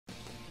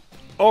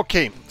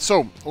Okay,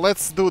 so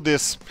let's do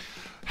this.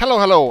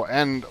 Hello,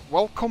 and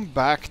welcome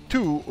back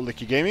to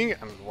Oolykee Gaming,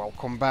 and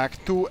welcome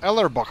back to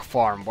Ellerbach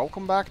farm.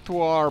 Welcome back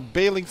to our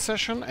baling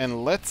session,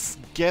 and let's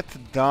get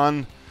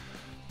done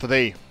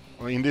today,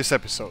 in this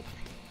episode.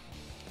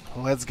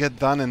 Let's get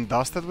done and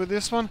dusted with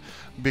this one,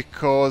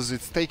 because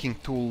it's taking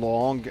too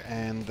long,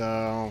 and,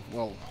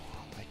 well,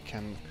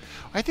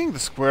 I think the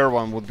square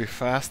one would be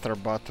faster,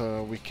 but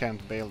we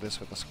can't bale this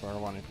with the square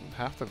one. It would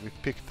have to be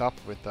picked up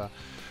with a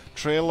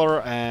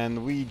trailer,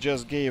 and we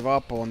just gave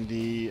up on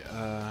the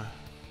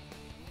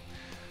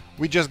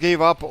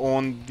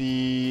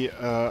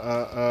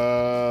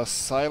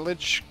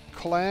silage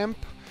clamp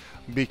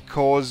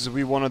because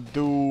we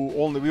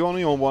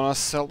only want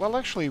to sell. Well,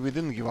 actually, we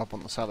didn't give up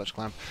on the silage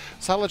clamp.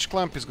 Silage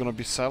clamp is gonna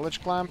be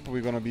silage clamp.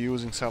 We're gonna be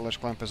using silage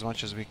clamp as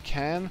much as we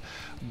can,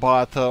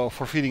 but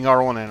for feeding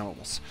our own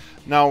animals.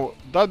 Now,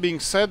 that being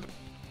said,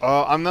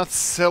 I'm not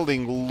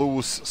selling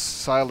loose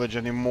silage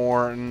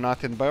anymore,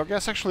 not in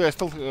biogas. Actually, I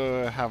still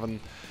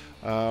haven't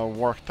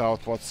worked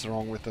out what's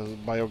wrong with the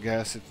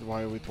biogas,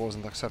 why it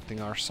wasn't accepting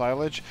our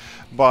silage.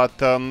 But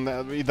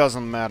it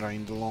doesn't matter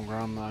in the long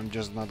run, I'm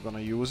just not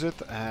gonna use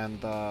it.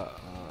 And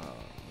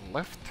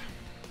left.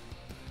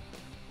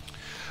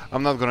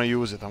 I'm not gonna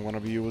use it, I'm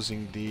gonna be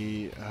using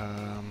the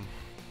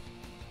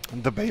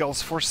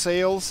bales for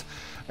sales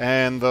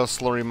and the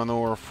slurry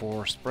manure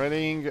for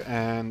spreading,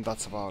 and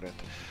that's about it.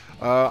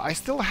 I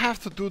still have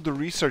to do the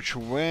research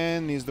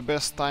when is the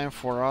best time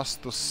for us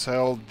to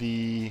sell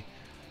the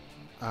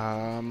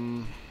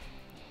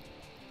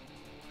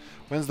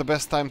when's the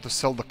best time to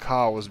sell the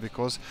cows,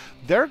 because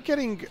they're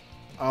getting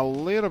a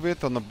little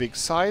bit on the big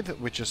side,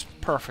 which is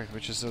perfect,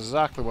 which is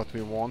exactly what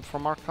we want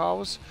from our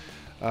cows,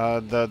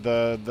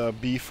 the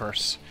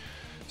beefers.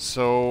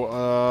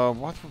 So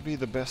what would be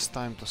the best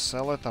time to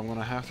sell it? I'm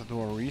gonna have to do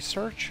a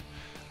research.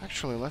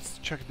 Actually, let's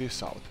check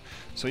this out.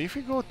 So if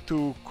we go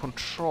to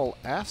Control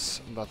S,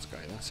 that's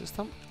guidance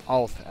system.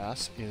 Alt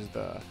S is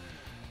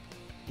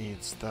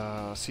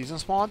the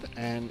seasons mod,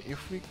 and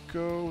if we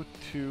go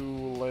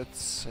to, let's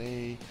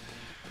say,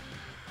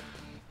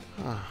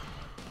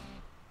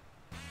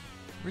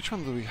 which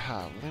one do we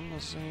have?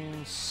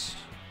 Limousines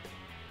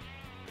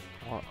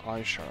or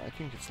Aisha? I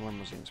think it's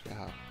limousines we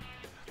have.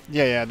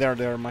 Yeah,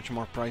 they're much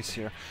more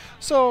pricier.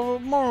 So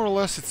more or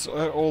less, it's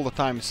all the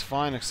time is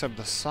fine except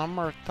the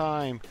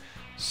summertime.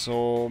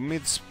 So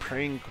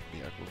mid-spring could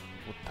be a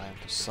good time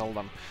to sell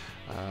them.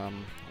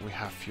 We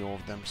have few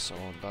of them, so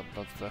that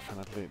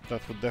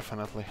would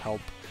definitely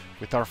help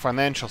with our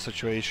financial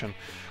situation.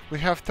 We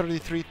have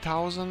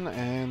 33,000,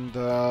 and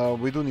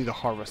we do need a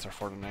harvester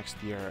for the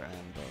next year,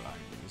 and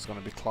it's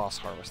gonna be class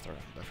harvester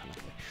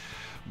definitely.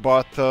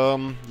 But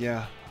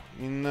yeah,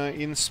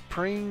 in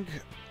spring.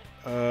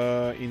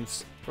 Oh,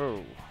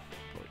 okay.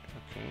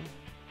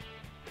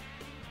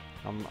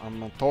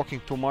 I'm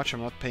talking too much.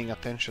 I'm not paying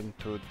attention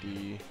to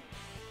the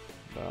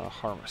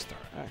harvester.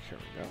 Here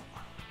we go.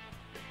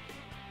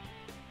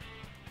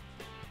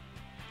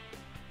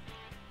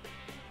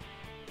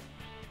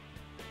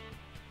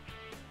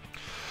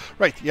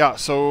 Right. Yeah.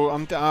 So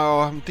I'm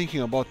thinking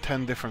about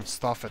 10 different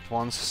stuff at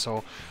once.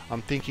 So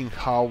I'm thinking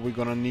how we're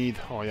gonna need.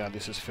 Oh yeah,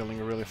 this is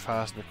filling really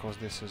fast because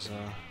this is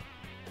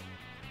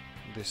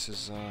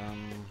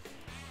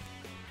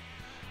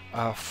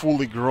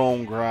fully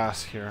grown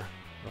grass here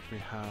that we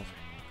have.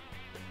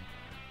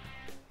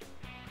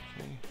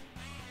 Okay.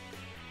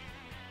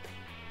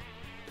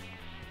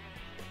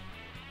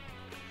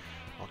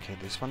 Okay,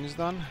 this one is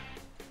done.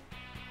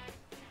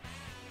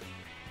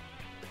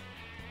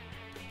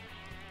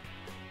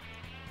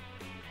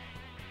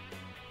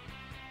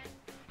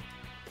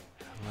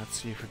 And let's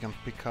see if we can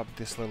pick up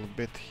this little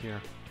bit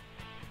here.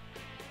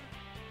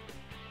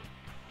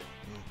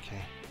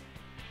 Okay.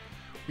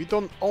 We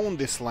don't own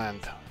this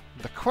land.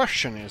 The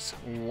question is,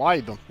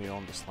 why don't we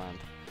own this land?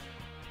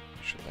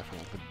 We should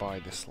definitely buy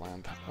this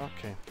land.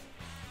 Okay.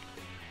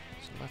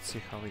 So let's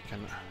see how we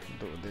can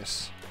do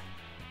this.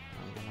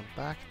 I'm gonna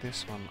back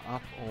this one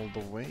up all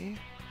the way.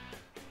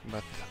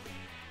 But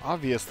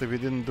obviously we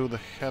didn't do the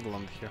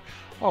headland here.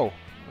 Oh,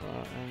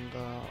 and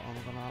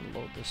I'm gonna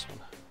unload this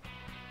one.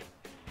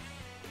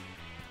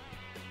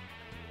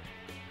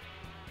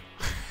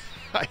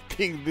 I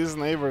think this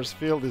neighbor's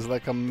field is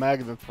like a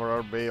magnet for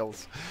our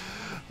bales.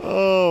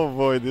 Oh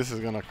boy, this is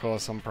gonna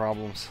cause some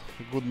problems.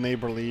 Good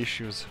neighborly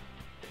issues.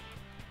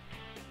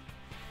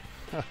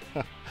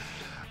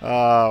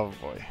 Oh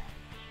boy.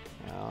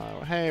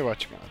 Hey,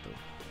 what you gonna do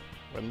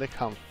when they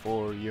come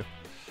for you?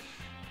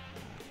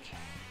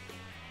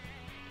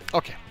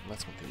 Okay,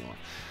 let's continue on.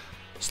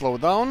 Slow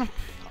down,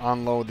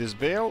 unload this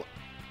bale,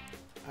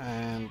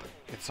 and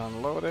it's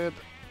unloaded.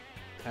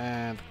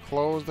 And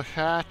close the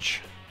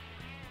hatch.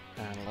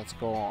 And let's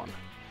go on.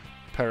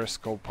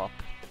 Periscope up.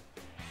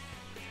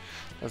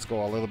 Let's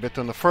go a little bit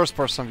in the first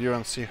person view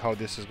and see how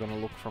this is gonna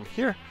look from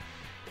here.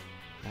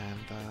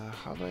 And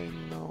how do I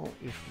know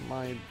if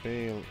my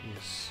bale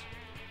is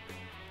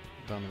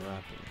done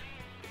wrapping?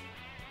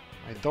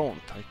 I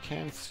don't. I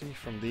can't see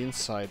from the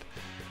inside.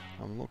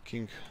 I'm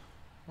looking.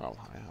 well,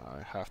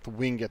 I have to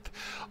wing it.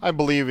 I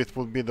believe it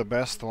would be the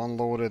best to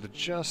unload it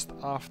just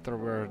after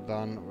we're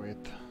done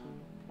with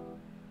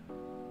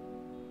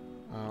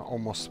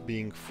almost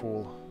being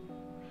full.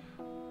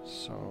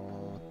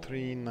 So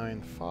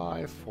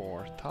 395,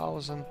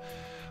 4000.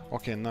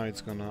 Okay, now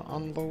it's gonna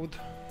unload.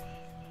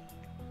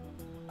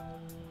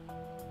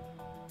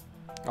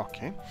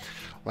 Okay,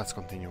 let's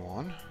continue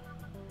on.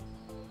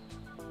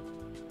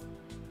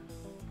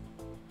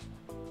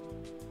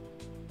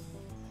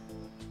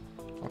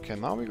 Okay,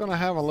 now we're gonna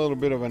have a little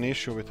bit of an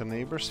issue with the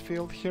neighbor's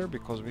field here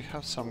because we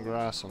have some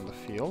grass on the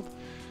field.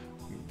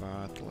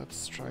 But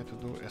let's try to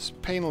do as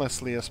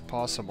painlessly as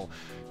possible.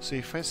 So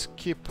if I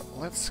skip,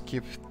 let's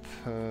skip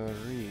 3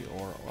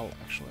 or, well,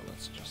 actually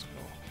let's just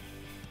go.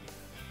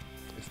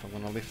 At least I'm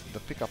gonna lift the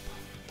pickup.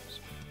 So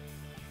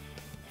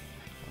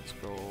let's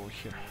go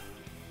here.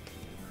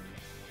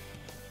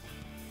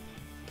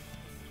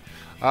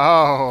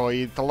 Oh,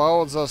 it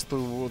allows us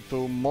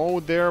to mow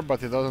there,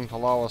 but it doesn't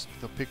allow us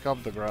to pick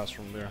up the grass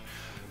from there.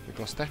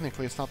 Because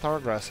technically it's not our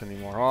grass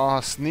anymore. Oh,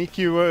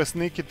 sneaky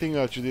thing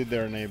that you did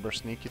there, neighbor.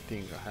 Sneaky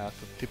thing. I had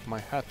to tip my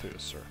hat to you,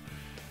 sir.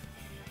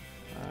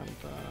 And,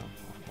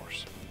 of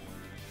course.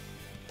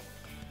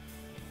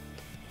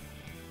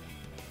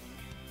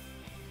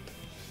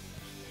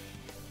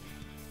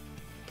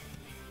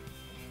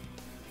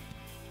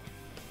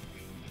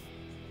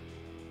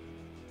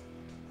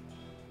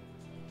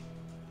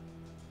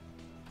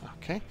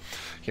 Okay,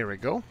 here we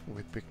go.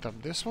 We picked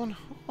up this one.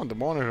 On the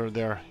monitor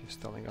there is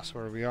telling us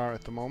where we are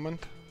at the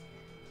moment.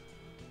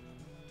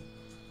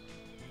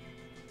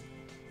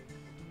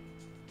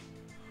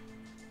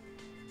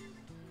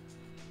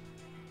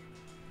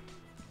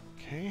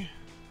 Okay.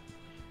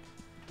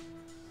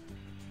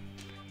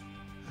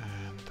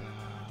 And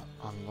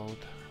unload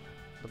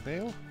the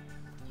bale.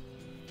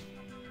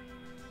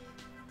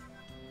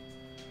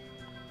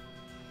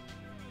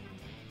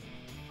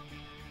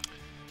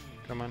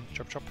 Come on,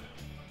 chop chop.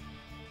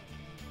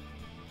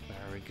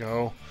 There we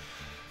go.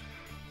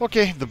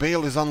 Okay, the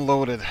bale is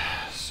unloaded.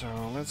 So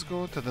let's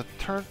go to the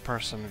third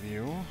person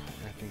view.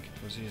 I think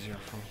it was easier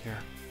from here.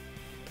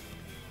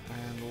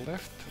 And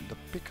lift the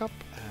pickup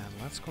and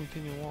let's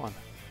continue on.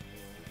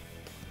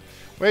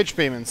 Wage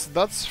payments,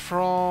 that's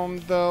from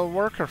the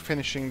worker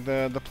finishing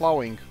the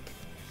plowing.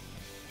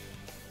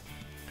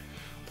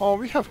 Oh,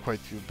 we have quite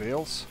a few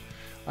bales.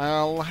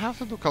 I'll have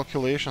to do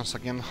calculations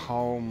again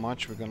how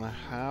much we're gonna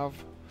have.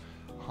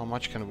 How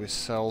much can we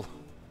sell?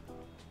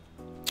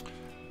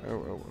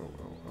 Oh.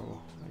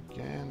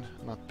 Again,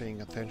 not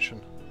paying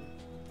attention.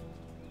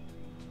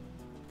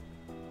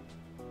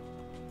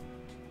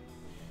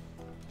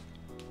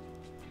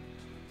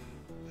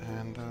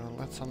 And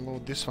let's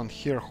unload this one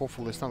here.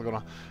 Hopefully it's not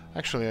gonna...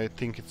 Actually, I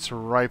think it's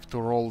ripe to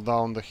roll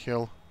down the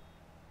hill.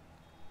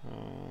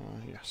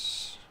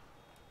 Yes.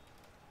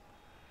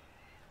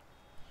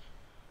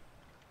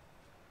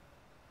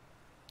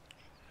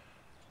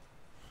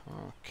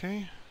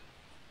 Okay.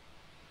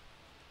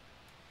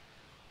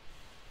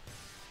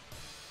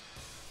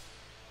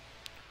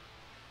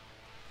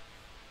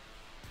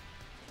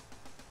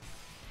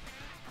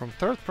 From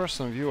third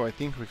person view, I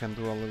think we can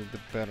do a little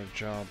bit better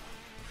job.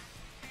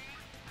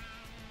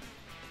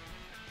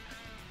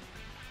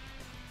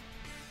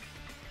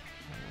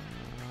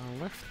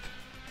 Left.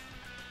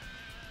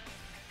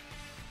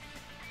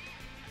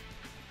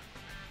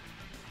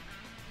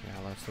 Yeah,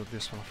 let's do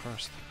this one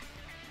first.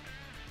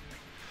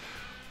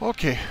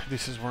 Okay,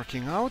 this is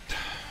working out.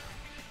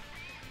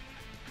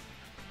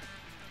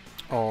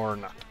 Or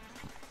not.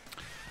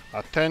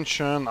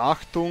 Attention,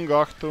 Achtung,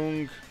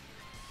 Achtung.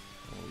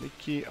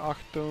 Oolykee,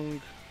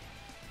 Achtung.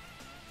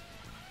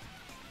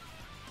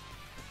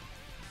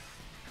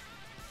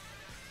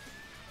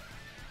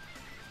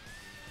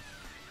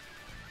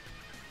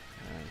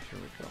 And here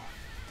we go.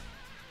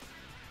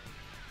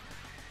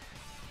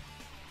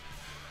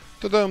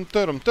 Ta-dum,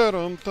 ta-dum,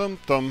 ta-dum,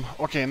 tum-tum.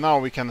 Okay, now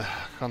we can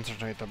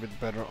concentrate a bit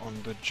better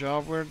on the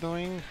job we're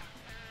doing.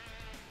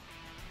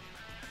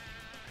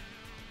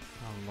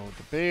 Unload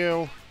the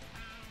bale.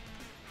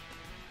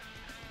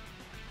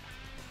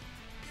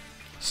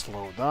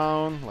 Slow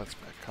down, let's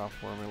back up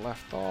where we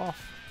left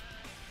off.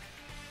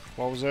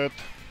 Close it.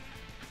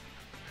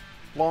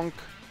 Plonk.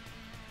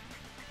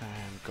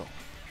 And go.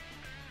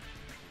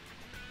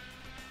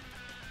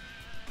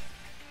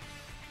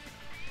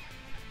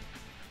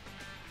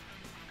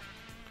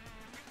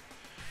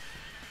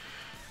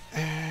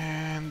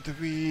 And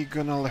we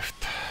gonna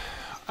lift.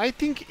 I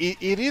think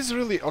it is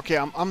really okay.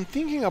 I'm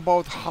thinking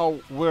about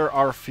where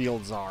our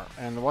fields are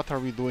and what are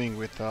we doing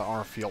with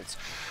our fields.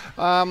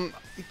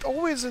 It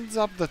always ends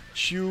up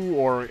that you,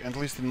 or at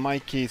least in my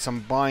case,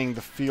 I'm buying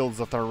the fields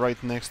that are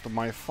right next to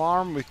my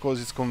farm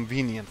because it's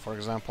convenient. For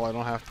example, I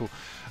don't have to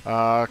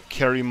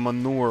carry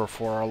manure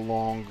for a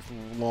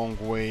long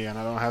way, and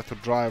I don't have to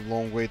drive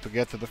long way to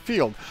get to the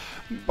field.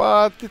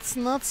 But it's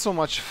not so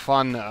much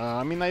fun.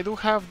 I mean, I do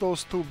have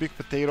those 2 big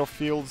potato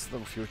fields, the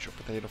future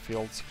potato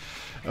fields.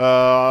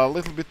 A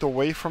little bit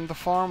away from the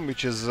farm,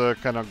 which is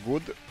kind of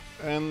good,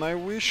 and I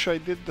wish I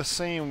did the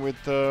same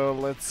with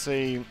let's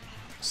say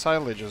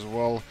silage as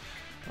well,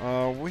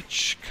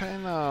 which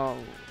kinda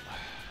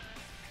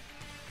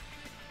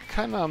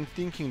I'm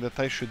thinking that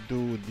I should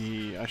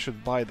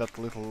buy that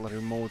little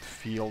remote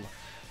field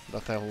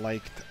that I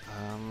liked,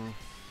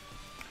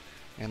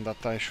 and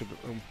that I should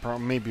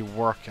maybe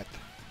work at.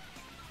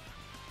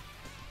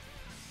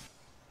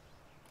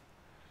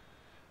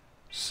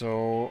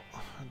 So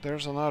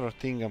there's another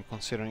thing I'm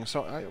considering.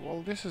 So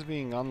well, this is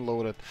being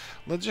unloaded.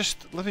 Let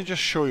me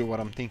just show you what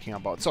I'm thinking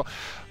about. So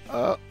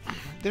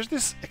there's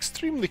this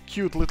extremely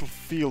cute little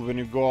field when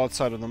you go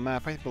outside of the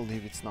map. I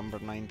believe it's number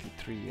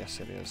 93. Yes,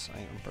 it is. I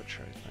am pretty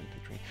sure it's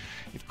 93.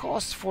 It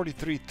costs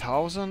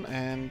 43,000,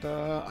 and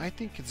I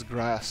think it's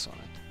grass on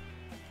it.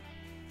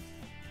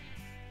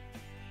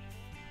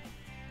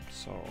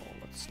 So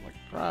let's select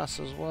grass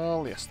as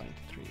well. Yes,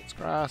 93. It's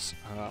grass.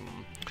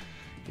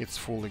 It's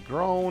fully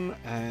grown,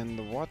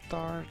 and what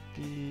are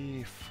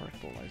the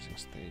fertilizing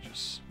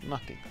stages?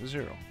 Nothing,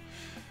 0.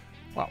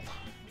 Well,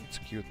 it's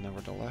cute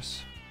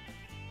nevertheless.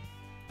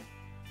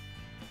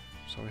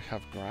 So we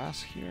have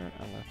grass here,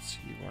 and let's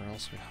see where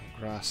else we have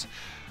grass.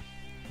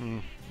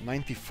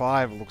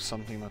 95 looks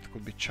something that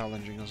could be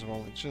challenging as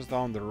well. It's just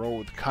down the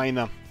road,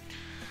 kinda.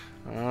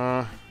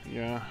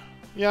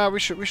 Yeah, we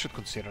should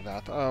consider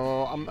that.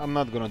 I'm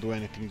not gonna do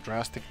anything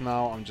drastic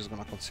now. I'm just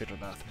gonna consider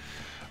that.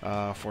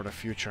 For the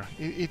future.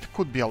 It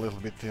could be a little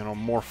bit, you know,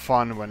 more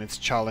fun when it's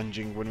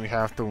challenging, when we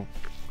have to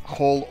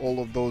haul all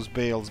of those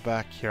bales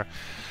back here.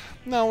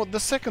 Now, the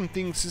second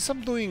thing, since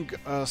I'm doing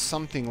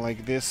something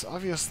like this,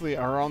 obviously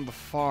around the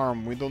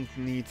farm we don't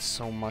need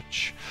so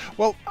much.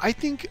 Well, I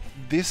think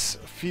this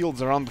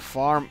fields around the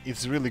farm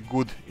is really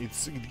good.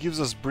 It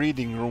gives us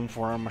breathing room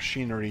for our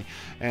machinery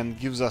and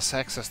gives us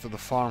access to the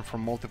farm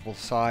from multiple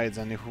sides,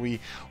 and if we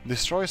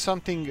destroy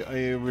something,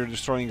 we're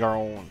destroying our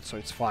own, so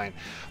it's fine.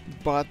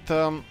 But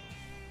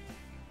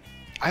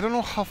I don't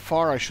know how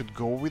far I should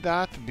go with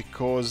that,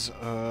 because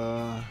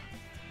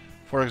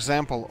for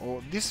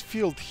example, this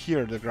field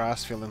here, the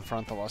grass field in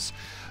front of us,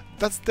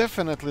 that's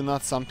definitely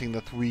not something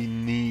that we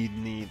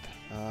need.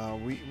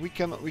 We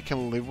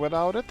can live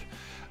without it,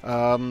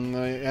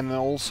 and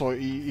also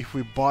if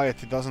we buy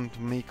it, it doesn't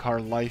make our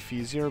life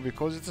easier,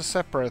 because it's a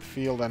separate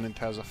field and it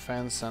has a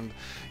fence, and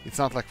it's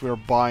not like we're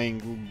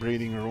buying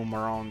breeding room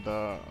around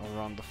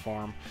the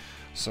farm.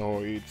 So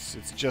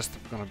it's just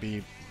gonna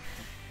be.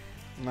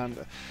 And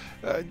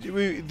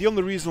the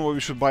only reason why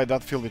we should buy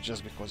that field is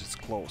just because it's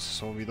close,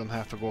 so we don't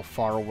have to go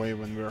far away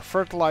when we are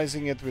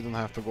fertilizing it, we don't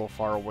have to go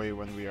far away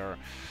when we are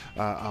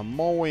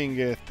mowing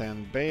it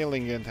and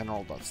baling it and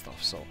all that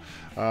stuff. So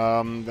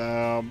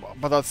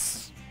but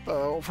that's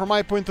from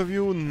my point of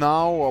view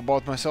now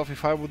about myself.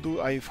 If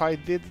I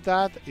did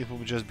that, it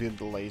would just be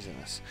the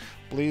laziness.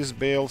 Please,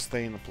 bale,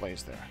 stay in the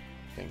place there.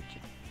 Thank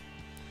you.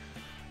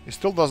 It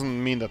still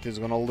doesn't mean that it's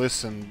gonna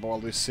listen while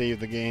we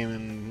save the game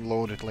and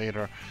load it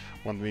later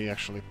when we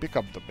actually pick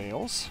up the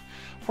bales.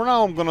 For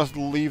now, I'm gonna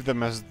leave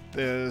them as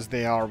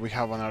they are. We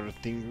have another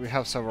thing. We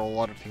have several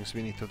other things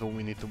we need to do.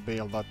 We need to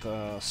bale that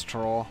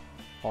straw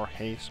or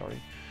hay.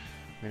 Sorry,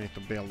 we need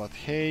to bale that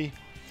hay.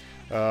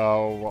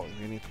 Well,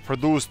 we need to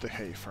produce the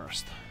hay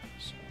first.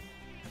 So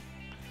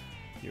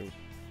you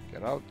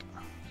get out,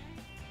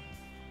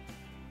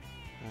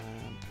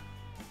 and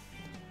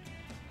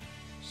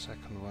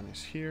second one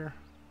is here.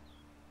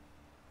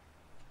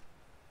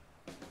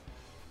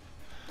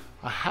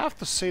 I have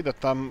to say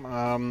that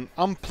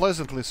I'm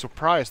pleasantly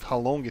surprised how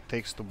long it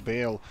takes to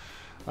bale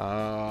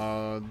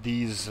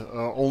these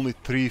only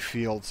 3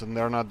 fields, and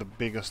they're not the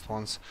biggest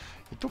ones.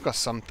 It took us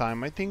some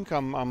time. I think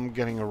I'm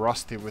getting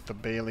rusty with the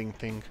baling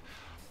thing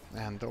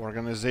and the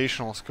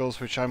organizational skills,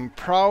 which I'm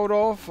proud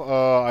of.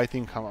 I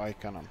think I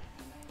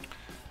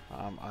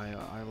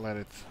let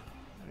it.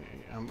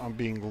 I'm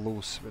being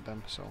loose with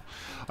them, so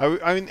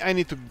I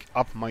need to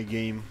up my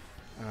game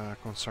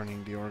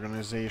concerning the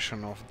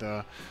organization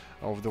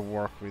of the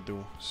work we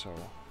do. So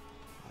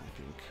I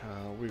think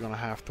we're gonna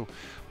have to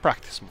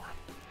practice more.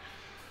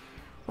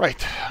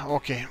 Right.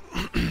 Okay.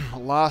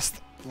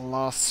 last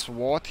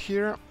SWAT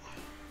here,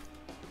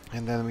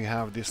 and then we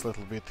have this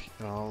little bit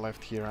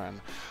left here,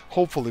 and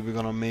hopefully we're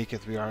gonna make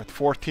it. We are at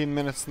 14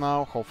 minutes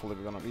now. Hopefully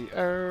we're gonna be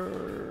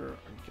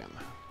again.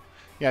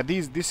 Yeah,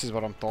 this is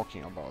what I'm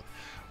talking about.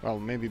 Well,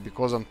 maybe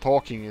because I'm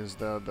talking is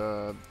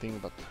the thing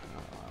that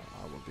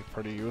I would be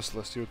pretty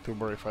useless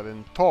YouTuber if I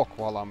didn't talk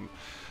while I'm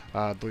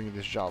doing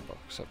this job,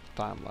 except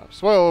time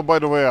lapse. Well, by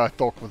the way, I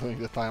talk while doing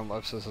the time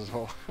lapses as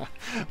well.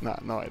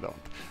 No, I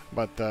don't.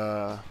 But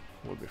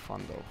would be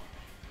fun though.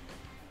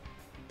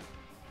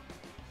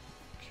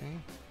 Okay,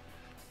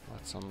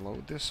 let's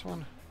unload this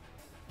one.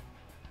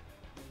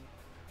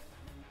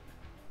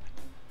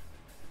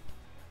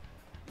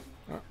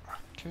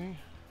 Okay.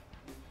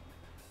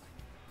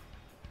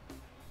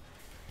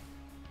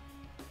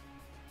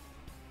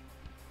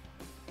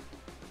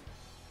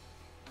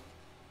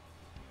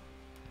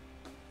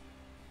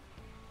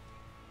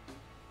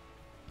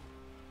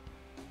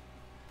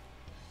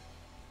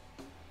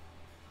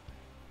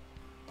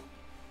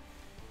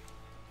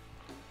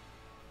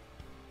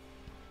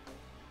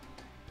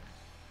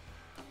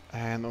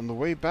 And on the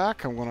way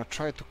back, I'm gonna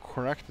try to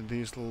correct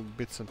these little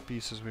bits and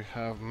pieces we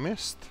have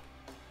missed.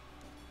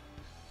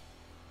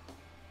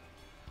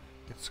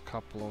 It's a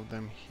couple of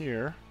them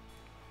here.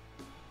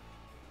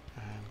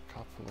 And a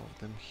couple of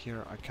them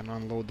here. I can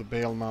unload the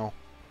bale now.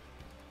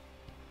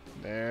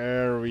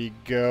 There we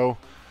go.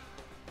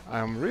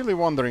 I'm really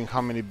wondering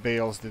how many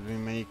bales did we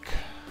make.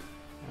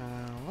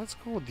 Let's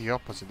go the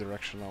opposite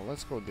direction now.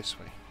 Let's go this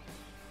way.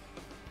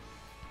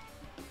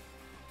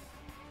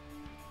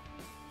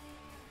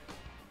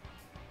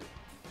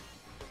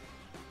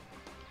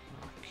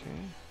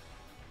 Okay.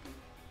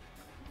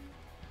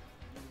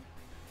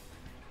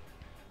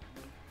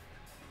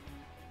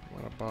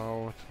 What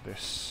about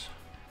this?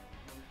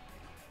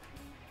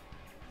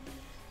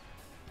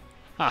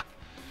 Ha!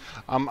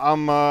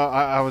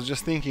 I was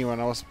just thinking when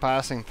I was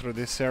passing through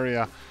this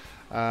area,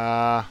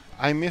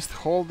 I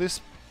missed all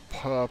this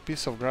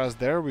piece of grass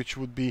there, which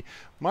would be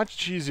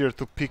much easier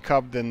to pick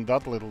up than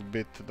that little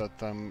bit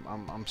that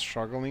I'm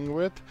struggling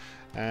with.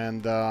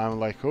 And I'm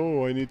like,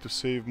 oh, I need to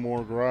save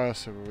more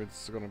grass.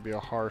 It's gonna be a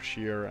harsh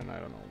year, and I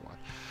don't know what.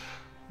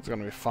 It's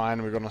gonna be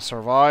fine. We're gonna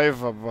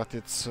survive, but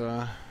it's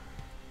not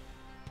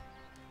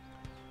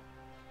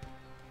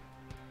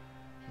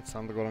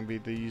gonna be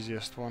the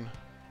easiest one.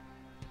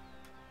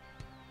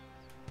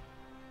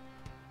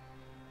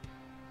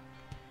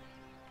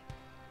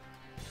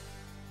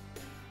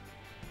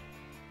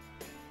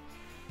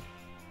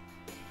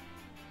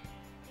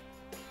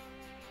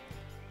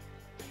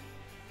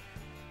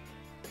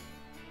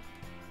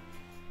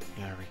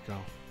 There we go.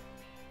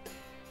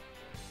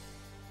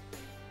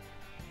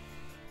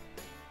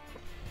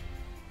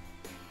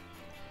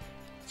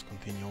 Let's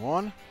continue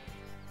on.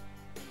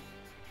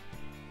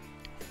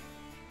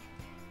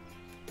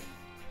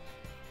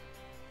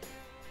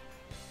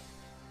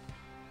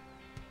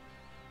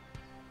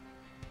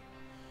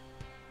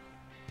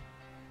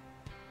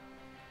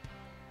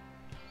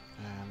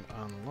 And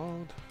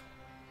unload.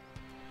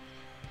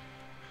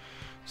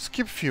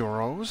 Skip few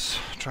rows,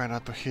 try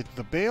not to hit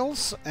the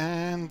bales,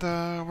 and where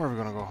are we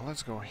gonna go?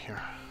 Let's go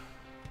here.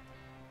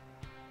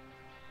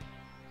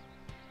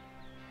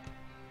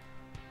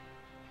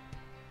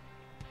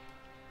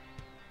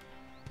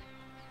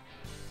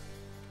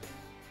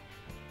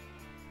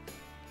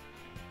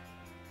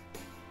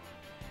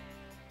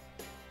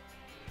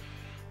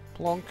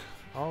 Plonk,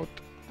 out,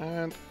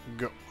 and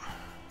go.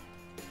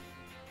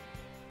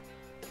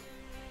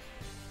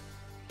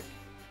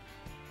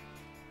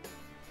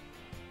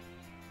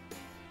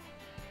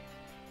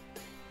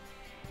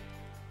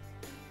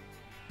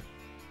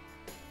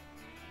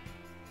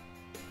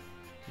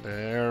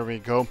 There we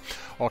go.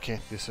 Okay,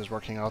 this is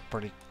working out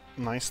pretty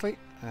nicely.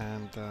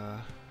 And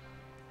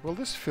will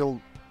this fill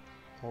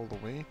all the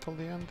way till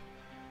the end?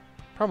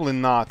 Probably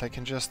not. I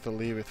can just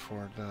leave it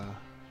for the...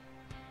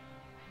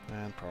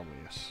 And probably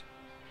yes.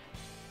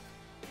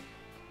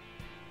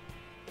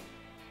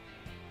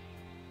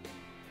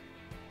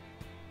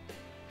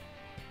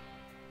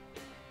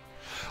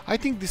 I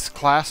think this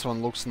class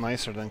one looks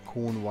nicer than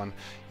Coon one.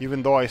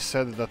 Even though I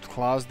said that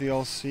class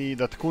DLC,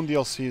 that Coon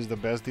DLC is the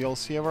best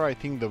DLC ever, I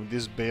think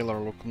this baler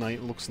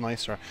looks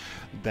nicer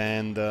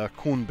than the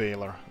Coon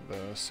baler,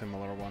 the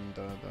similar one,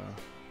 the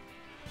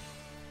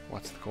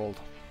what's it called?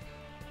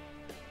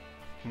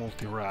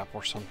 Multi-wrap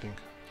or something.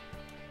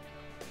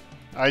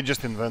 I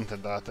just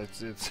invented that.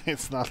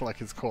 It's not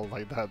like it's called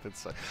like that.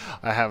 It's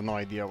I have no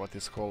idea what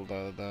it's called.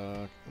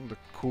 The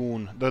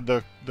Coon,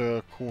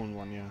 the Coon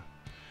one, yeah.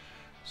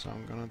 So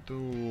I'm gonna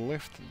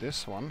lift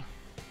this one.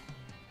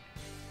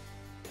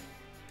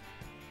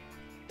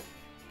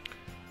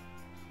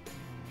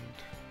 And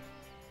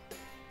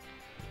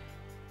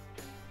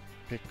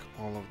pick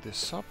all of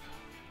this up.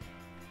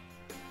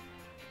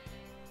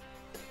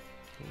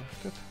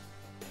 Lift it.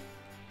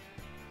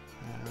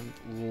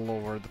 And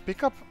lower the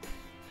pickup.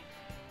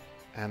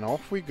 And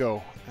off we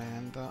go.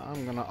 And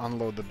I'm gonna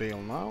unload the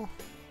bale now.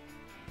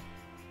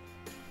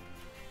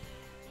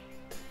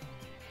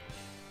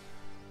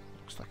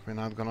 Looks like we're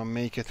not gonna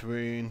make it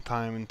in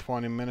time in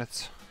 20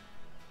 minutes.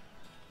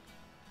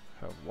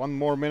 Have 1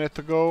 more minute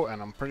to go,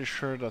 and I'm pretty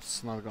sure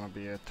that's not gonna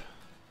be it.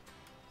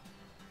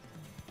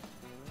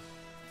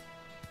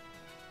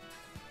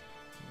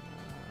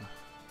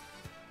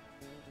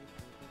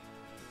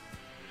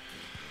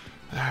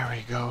 There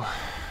we go.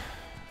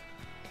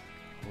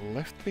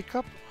 Lift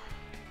pickup.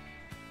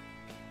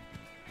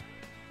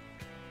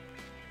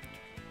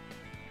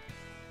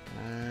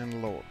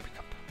 And lower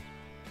pickup.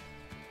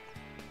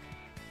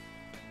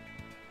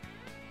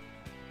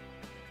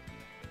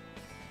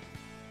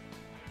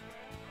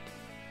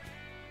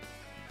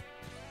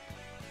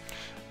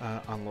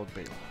 Unload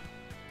bale.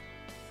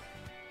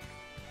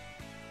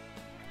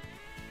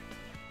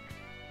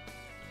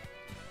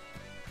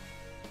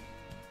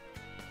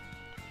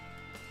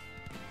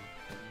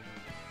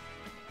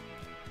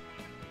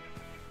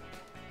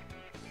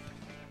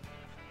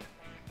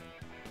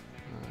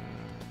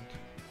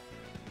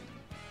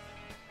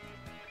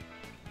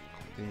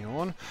 Continue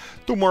on.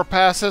 2 more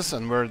passes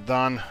and we're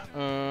done.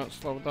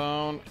 Slow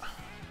down.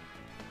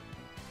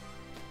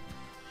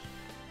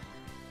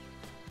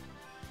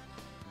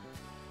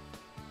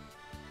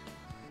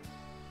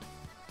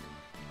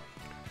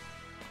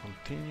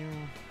 Continue.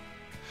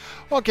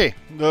 Okay,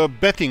 the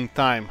betting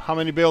time. How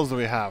many bales do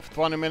we have?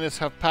 20 minutes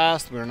have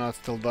passed. We're not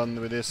still done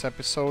with this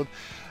episode.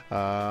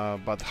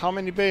 But how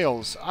many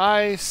bales?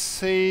 I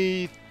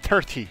say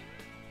 30.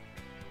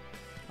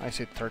 I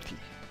say 30.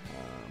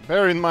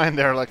 Bear in mind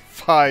there are like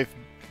 5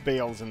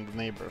 bales in the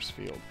neighbor's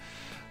field.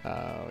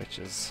 Which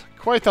is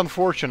quite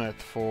unfortunate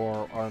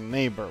for our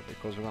neighbor,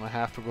 because we're gonna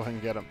have to go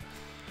and get him.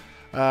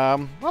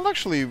 Well,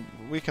 actually,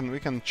 we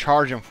can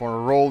charge him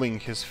for rolling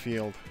his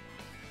field,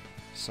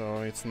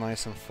 so it's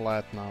nice and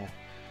flat now.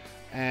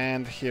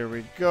 And here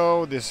we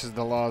go. This is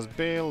the last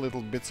bale.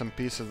 Little bits and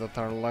pieces that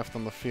are left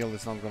on the field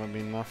is not gonna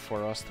be enough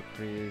for us to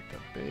create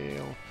a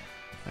bale.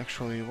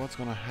 Actually, what's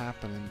gonna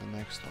happen in the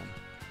next one?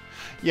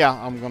 Yeah,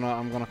 I'm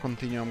gonna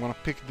continue. I'm gonna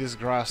pick this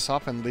grass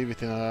up and leave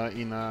it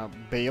in a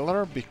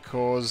baler,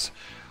 because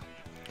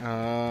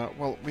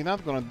well, we're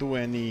not gonna do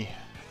any.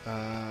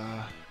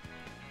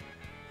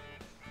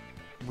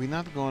 We're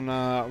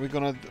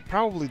gonna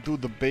probably do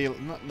the bale.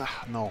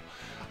 No,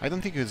 I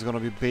don't think it's gonna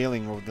be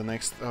baling of the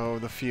next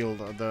the field,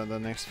 the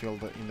next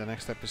field in the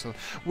next episode.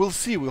 We'll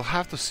see. We'll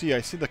have to see.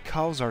 I see the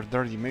cows are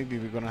dirty. Maybe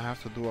we're gonna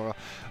have to do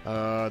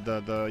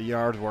the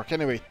yard work.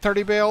 Anyway,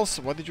 30 bales.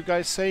 What did you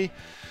guys say?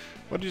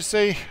 What did you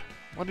say?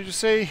 What did you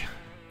say?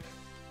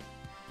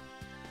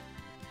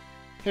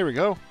 Here we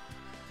go.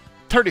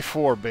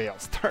 34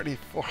 bales.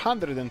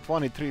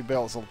 423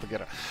 bales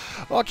altogether.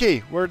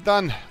 Okay, we're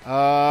done.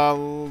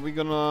 We're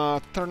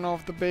gonna turn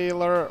off the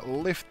baler,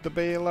 lift the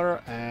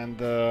baler, and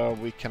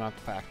we cannot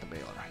pack the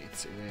baler.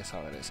 It is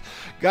how it is.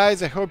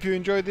 Guys, I hope you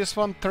enjoyed this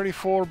one.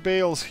 34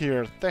 bales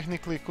here.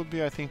 Technically, it could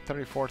be, I think,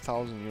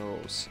 34,000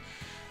 euros.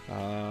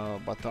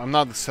 But I'm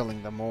not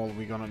selling them all.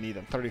 We're gonna need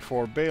them.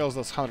 34 bales,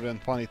 that's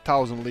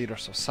 120,000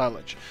 liters of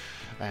silage.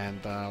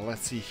 And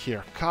let's see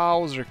here.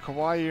 Cows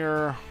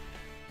require...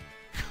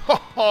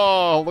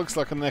 Oh, looks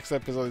like the next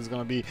episode is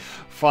gonna be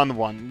fun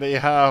one. They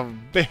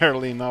have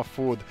barely enough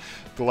food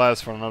to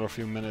last for another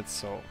few minutes,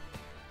 so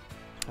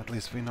at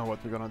least we know what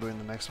we're gonna do in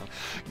the next one.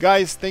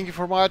 Guys, thank you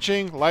for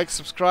watching. Like,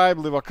 subscribe,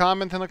 leave a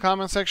comment in the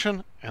comment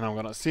section, and I'm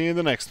gonna see you in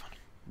the next one.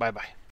 Bye bye.